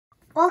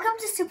Welcome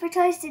to Super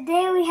Toys.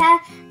 Today we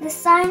have the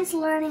Science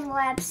Learning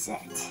Lab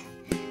set.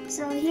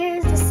 So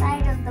here's the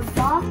side of the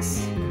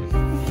box,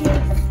 and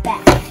here's the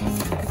back.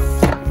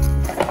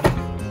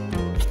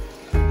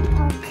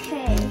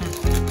 Okay,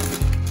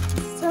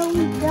 so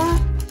we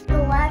got the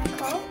lab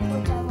coat,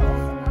 which I will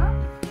open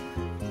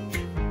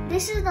up.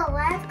 This is the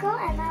lab coat,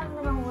 and I'm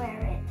gonna wear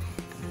it.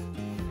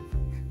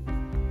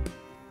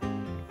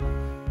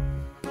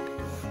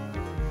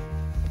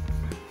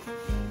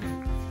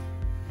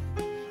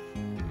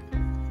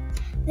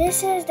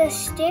 This is the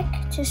stick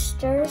to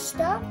stir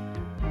stuff.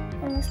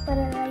 And let's put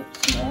it right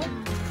here.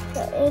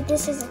 So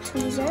this is a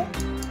tweezer.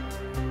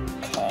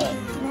 Okay,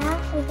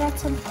 now we got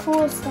some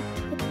cool stuff.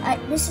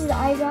 This is the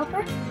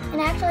eyedropper,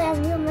 and it actually has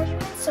real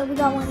measurements. So we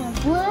got one in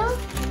blue,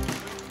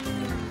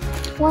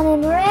 one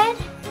in red,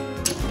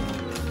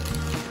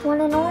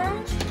 one in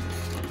orange,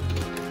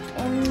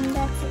 and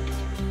that's it.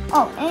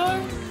 Oh,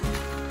 and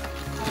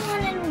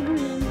one in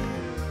green.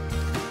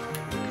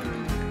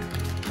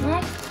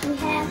 Next we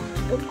have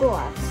the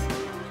gloves.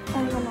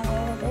 I'm gonna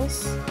wear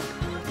this.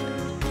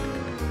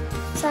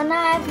 So now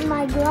I have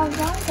my gloves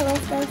on, so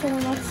let's go to the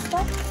next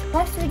step.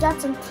 Next we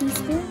got some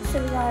teaspoons.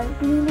 So we got a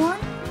green one,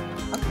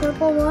 a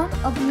purple one,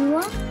 a blue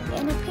one,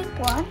 and a pink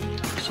one.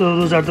 So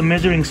those are the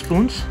measuring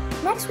spoons.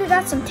 Next we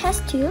got some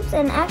test tubes,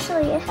 and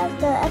actually it has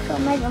the actual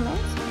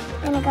measurements.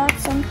 And I got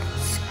some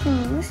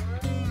screws,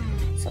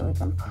 so we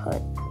can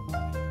put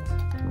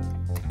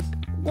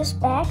this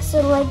back.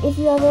 So like if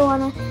you ever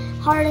want to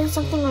harden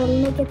something or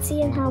make it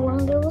see and how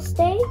long it will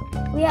stay.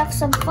 We have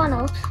some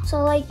funnels,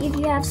 so like if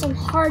you have some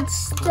hard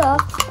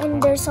stuff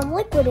and there's some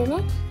liquid in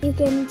it, you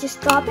can just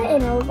drop it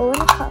and it will go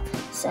in a cup.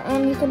 So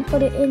and you can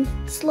put it in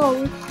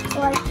slowly. So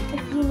like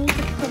if you need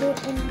to put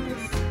it in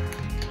this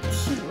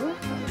tube,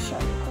 let me show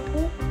you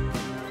quickly.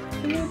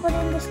 When you put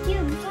it in this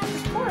tube, you can't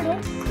just pour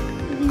it.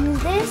 You can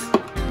use this,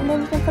 and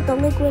then you can put the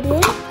liquid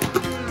in.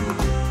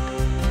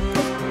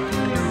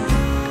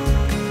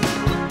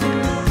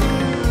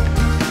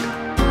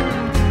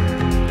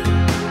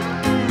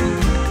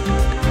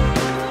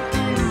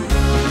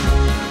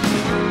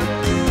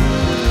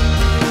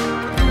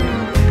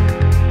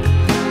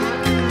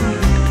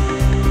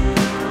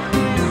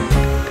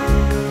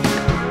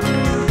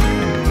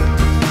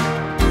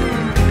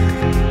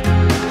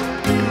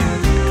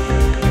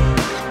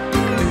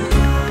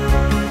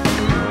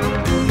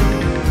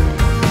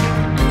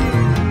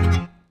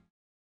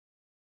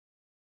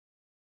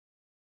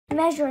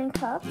 Measuring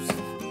cups.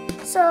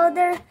 So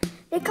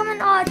they come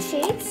in odd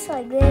shapes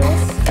like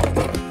this,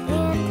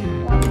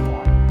 and one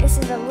more. This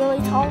is a really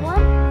tall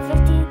one,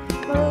 50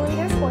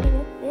 milliliters, 40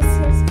 milliliters. This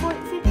is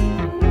 50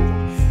 milliliters.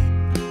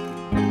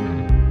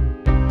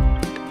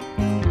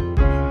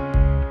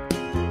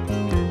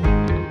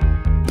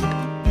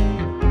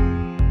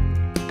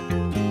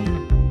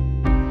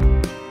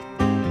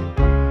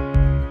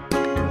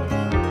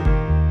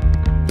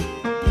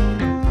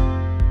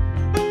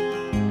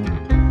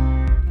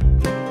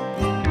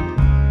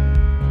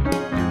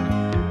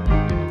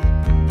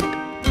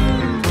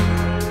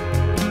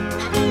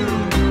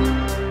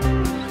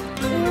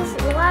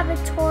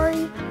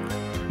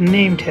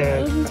 Name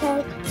tag.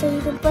 So you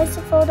can place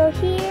a photo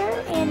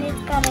here, and it's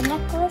got a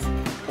necklace.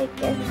 You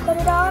can put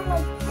it on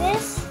like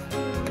this,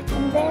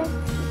 and then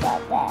you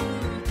got that.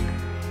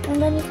 And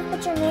then you can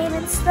put your name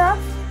and stuff.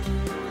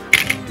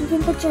 You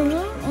can put your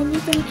name, and you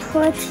can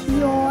put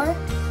your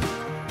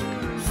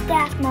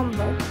staff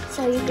number.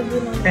 So you can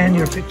do number. And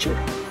your picture.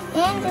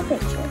 And your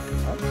picture.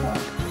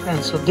 Okay.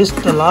 And so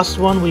the last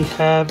one we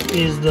have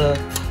is the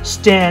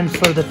stand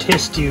for the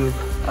test tube.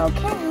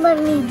 Okay,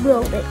 let me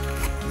build it.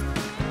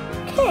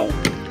 Okay,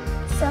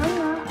 so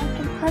now I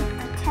can put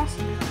the test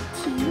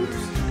tubes.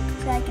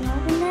 So I can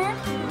open that.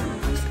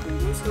 Let's do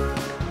this one.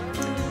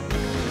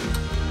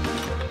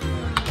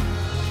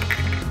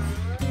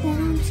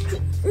 Then let's do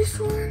this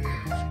one.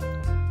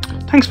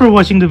 Thanks for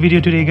watching the video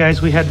today, guys.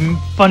 We had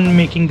fun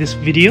making this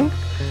video.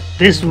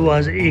 This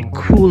was a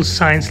cool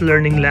science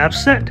learning lab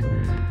set.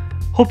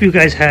 Hope you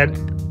guys had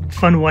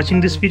fun watching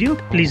this video.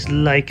 Please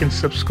like and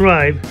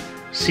subscribe.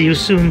 See you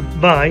soon.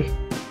 Bye.